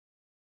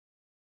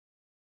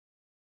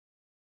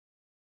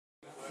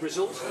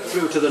result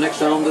through to the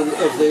next round of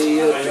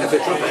the FA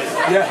Trophy.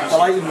 Yeah, I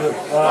like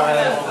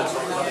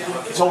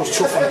it. It's always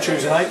tough on a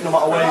Tuesday night, no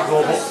matter where you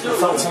go, but I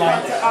felt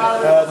tonight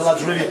the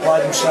lads really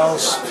applied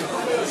themselves.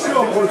 We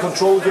won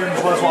control the game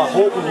as well as what I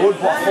hoped we would,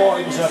 but I thought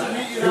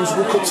it was a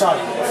good cut time.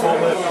 I thought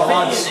that the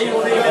lads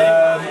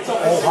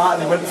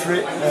wholeheartedly went for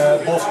it.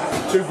 Both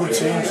two good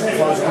teams. I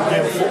thought it was a good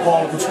game of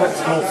football, a good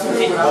spectacle.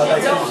 They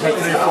made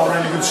 3 or 4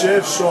 really good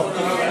saves. So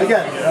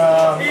again,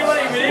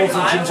 both of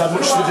the teams had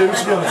much to do,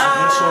 to be honest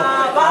with you. So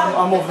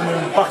I'm over the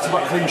moon.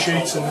 Back-to-back clean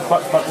sheets and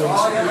back-to-back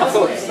wins. I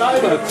thought,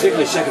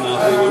 particularly second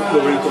half, we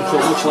were in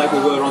control, much like we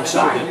were on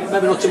Saturday.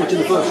 Maybe not too much in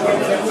the first half.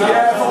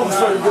 Yeah, I thought it was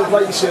very good.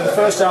 Like you say, the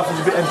first half was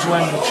a bit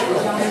end-to-end.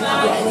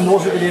 There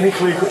wasn't really any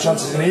clear-cut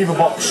chances in either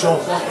box, so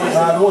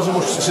there wasn't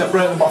much to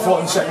separate them. But I thought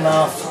in the second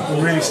half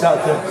we really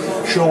started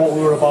to show what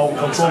we were about. We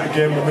controlled the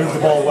game, we moved the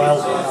ball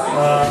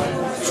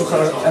well. Took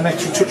an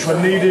extra touch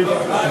when needed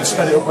and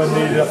sped it up when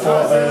needed. I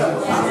thought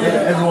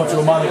everyone to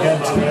a man again.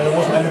 There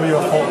wasn't anybody who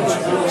I thought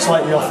was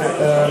slightly off it.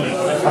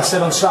 I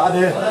said on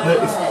Saturday that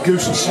if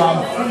Goose and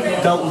Sam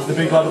dealt with the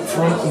big lad up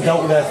front and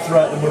dealt with their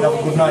threat, then we'd have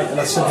a good night. And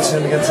I said the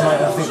same again tonight,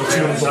 and I think the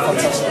two of them done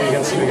fantastically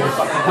against them again.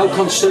 How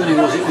concerning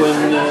was it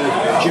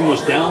when Jim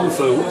was down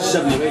for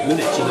 7 or 8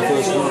 minutes in the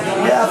first half?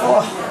 Yeah, I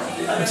thought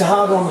it's a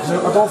hard one because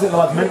I don't think the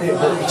lad meant it,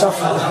 but it's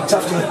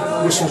after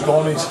the whistle's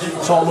gone, he's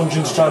sort of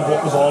lunging to try and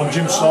block the ball, and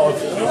Jim sort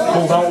of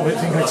pulled out of it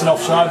thinking it's an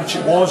offside, which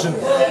it was. And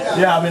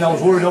yeah, I mean, I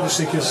was worried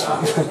obviously because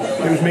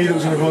it was me that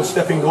was going to go and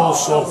step in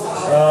goals. So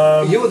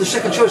you were the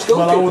second choice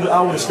goalkeeper. Well,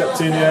 I would have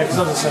stepped in, yeah, because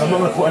as I said, I'm not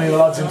going to put any of the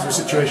lads into a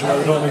situation where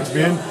they don't need to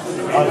be in.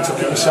 I'd have took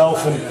it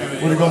myself and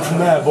would have gone from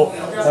there. But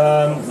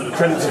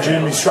credit to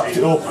Jim, he strapped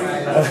it up,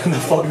 and I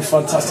thought it was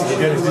fantastic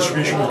again. His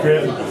distribution was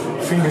great. And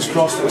fingers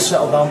crossed it will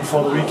settle down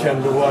before the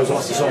weekend, otherwise I'll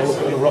have to sort of look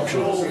at another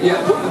option.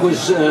 Yeah,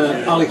 was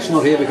Alex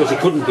not here because he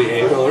couldn't be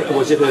here, or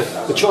was it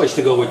a choice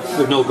to go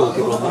with no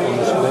goalkeeper on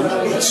this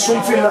bench? It's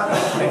something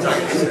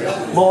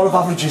that more of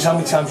average is how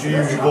many times you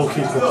use your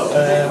goalkeeper.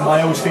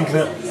 I always think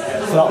that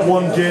for that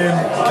one game,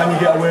 can you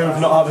get away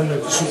with not having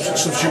a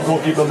substitute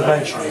goalkeeper on the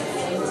bench?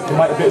 He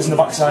might have bit us in the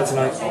backside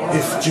tonight.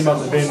 If Jim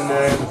hadn't been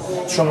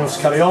strong enough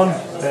to carry on,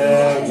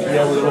 yeah, we'd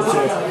have looked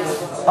at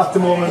it. At the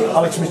moment,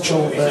 Alex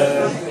Mitchell,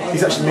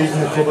 he's actually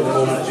leaving the club at the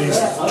moment. He's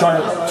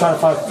trying to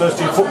find first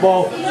team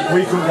football.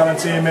 We couldn't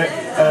guarantee him it.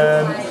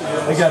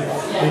 Again,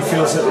 he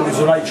feels that it was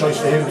the right choice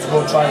for him to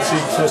go and try and see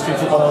first team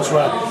football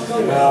elsewhere.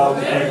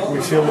 We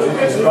feel that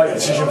it was the right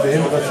decision for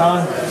him at the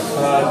time.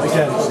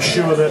 Again, I'm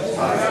sure that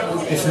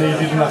if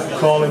needed and I could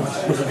call him,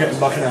 we could get him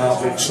back in a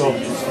heartbeat. So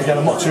again,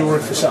 I'm not too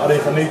worried for Saturday.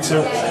 If I need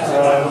to,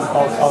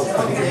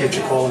 I can give Mitch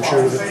a call, I'm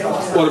sure of it.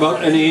 What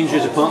about any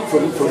injuries apart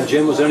from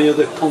Jim? Was there any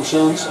other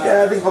concerns?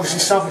 Yeah, I think obviously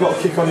Sam got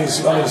a kick on his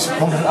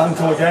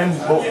ankle again,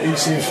 but he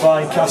seems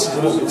fine. Cass is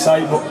a little bit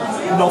tight, but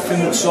nothing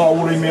that's sort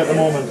of worrying me at the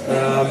moment.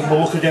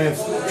 We'll look again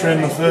in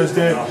training on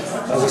Thursday.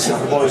 As I said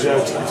to the boys, yeah,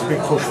 it's a big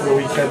push for the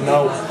weekend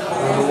now.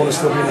 We want to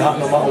still be in the hat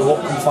no matter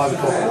what come 5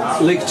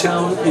 o'clock. League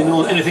Town, you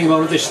know anything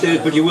about it at this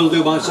stage, but you will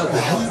do by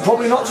Saturday?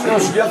 Probably not, to be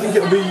honest with you. I think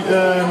it'll be,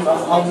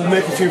 I will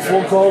make a few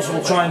phone calls,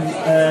 we'll try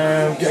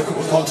and get a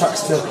couple of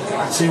contacts to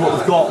see what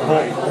we've got,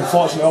 but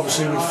unfortunately,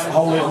 obviously, with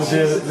how late in the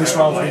day that this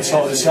round's been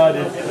sort of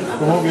decided,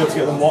 we won't be able to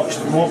get them watched,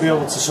 we won't be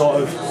able to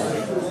sort of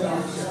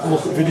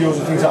look at videos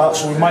and things like that,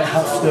 so we might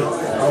have to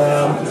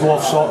go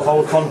off sort of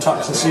our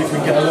contacts and see if we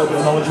can get a little bit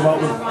of knowledge about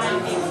them.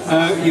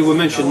 You were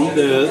mentioning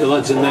the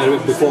lads in there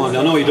before, and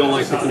I know you don't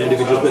like picking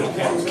individuals,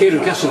 but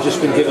Kieran Castle's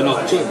just been given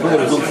Player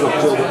of the Month for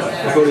October.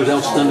 I thought he was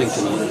outstanding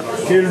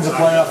tonight. Kieran's a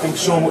player I think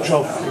so much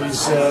of.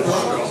 He's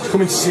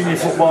coming to senior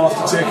football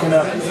after taking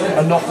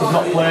a knock of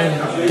not playing,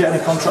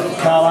 getting a contract with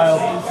Carlisle,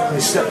 and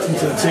he's stepped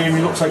into the team.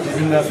 He looks like he's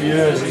been there for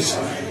years. He's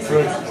for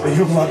a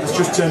young lad that's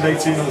just turned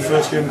 18 on the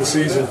first game of the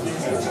season.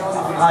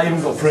 I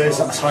haven't got praise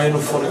that's high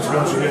enough for him, to be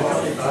honest with you.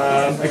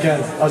 Again,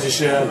 as you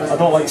say, I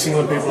don't like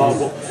singling people out,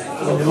 but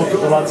when you look at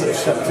the lads that have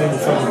stepped in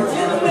from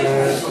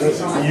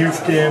the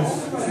youth game,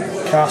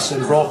 Cass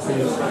and Brock and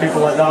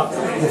people like that,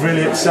 they've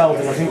really excelled.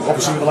 And I think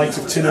obviously with the likes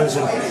of Tinners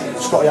and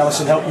Scotty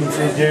Allison helping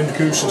through the game,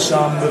 Goose and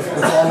Sam, they've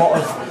got a lot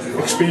of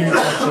experience. I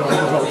think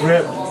they've got a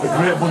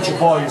great bunch of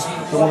boys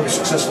that want to be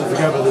successful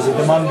together. There's a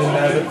demand in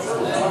there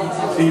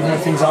that even when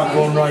things aren't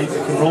going right,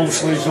 they can roll the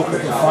sleeves up, they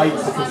can fight,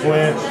 they can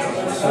play.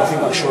 And I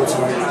think that's showed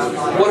tonight.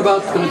 What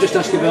about, can I just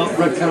ask you about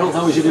Brad Carroll,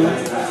 how is he doing?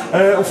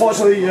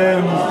 Unfortunately,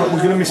 we're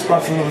going to miss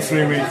Brad for another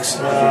 3 weeks.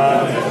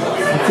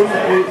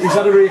 He's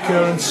had a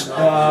reoccurrence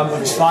of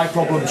his thigh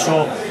problem,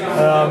 so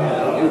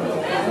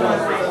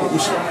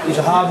it was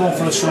a hard one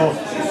for us. So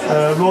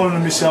Roland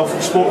and myself, we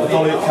spoke to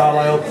Dolly at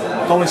Carlisle.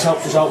 Dolly's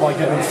helped us out by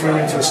getting him through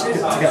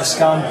to get a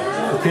scan.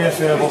 The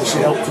PFA have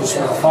obviously helped us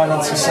with the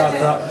finances side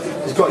of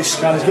that. He's got his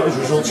scan, he's got his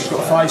results, he's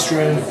got a thigh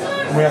strain.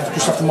 and we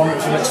just have to monitor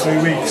it for the next 3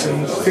 weeks.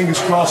 And fingers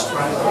crossed, we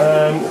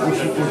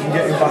can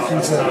get him back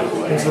into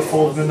the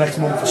fold in the next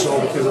month or so,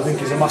 because I think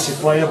he's a massive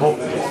player. But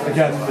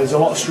again, there's a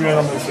lot of strain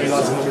on the 3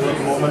 lads in the middle at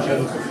the moment,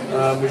 and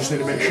we just need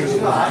to make sure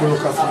that we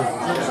look after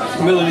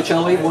them. Millie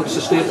Charlie, what's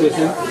the state with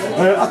him?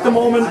 At the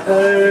moment,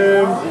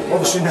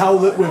 obviously now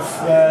that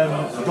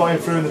we've got him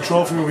through in the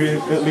trophy, we'll be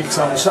at League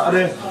Town on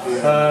Saturday.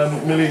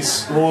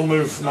 Millie's loan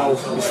move now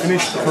is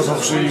finished, because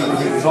obviously we'll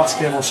be in his last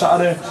game on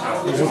Saturday.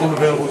 He's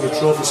unavailable in the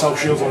trophy. South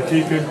Shields want to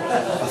keep him.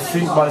 I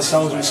think by the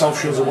sounds of it, South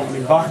Shields are wanting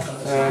him back.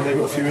 They've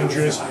got a few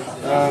injuries,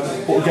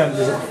 but again,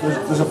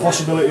 there's a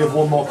possibility of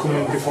one more coming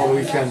in before the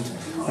weekend.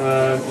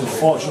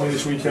 Unfortunately,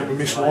 this weekend we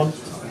missed one.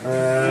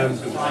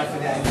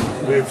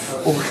 With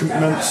other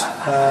commitments,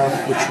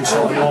 which we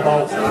sort of know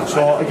about.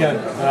 So again,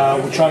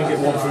 we'll try and get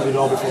one through the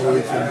door before the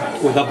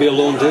weekend. Would that be a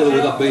loan deal, or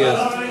would that be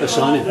a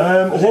signing?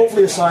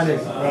 Hopefully a signing.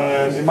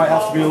 It might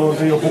have to be a loan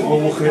deal, but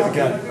we'll look at it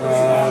again.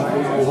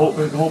 We're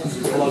hoping to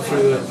put the lad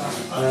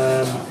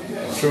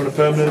through on a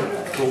permanent.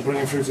 We'll bring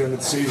him through to the end of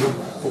the season,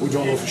 but we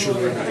don't know for sure.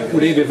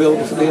 Would he be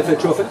available for the FA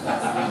Trophy?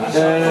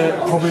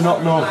 Probably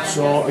not, no.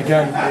 So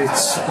again,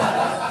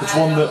 it's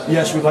one that,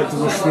 yes, we'd like to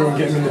rush through and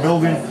get him in the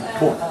building,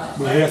 but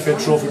with the FA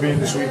Trophy being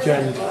this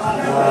weekend, it'll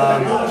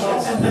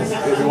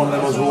be one of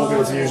them ones we won't be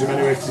able to use him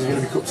anyway, because he's going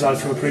to be cut side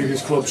from a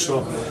previous club.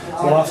 So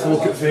we'll have to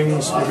look at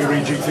things, maybe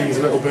rejig things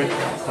a little bit,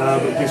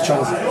 but it gives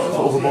chance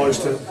for other boys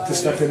to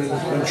step in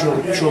and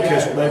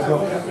showcase what they've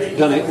got.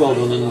 Danny, well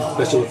done, and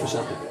best of luck for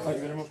Saturday.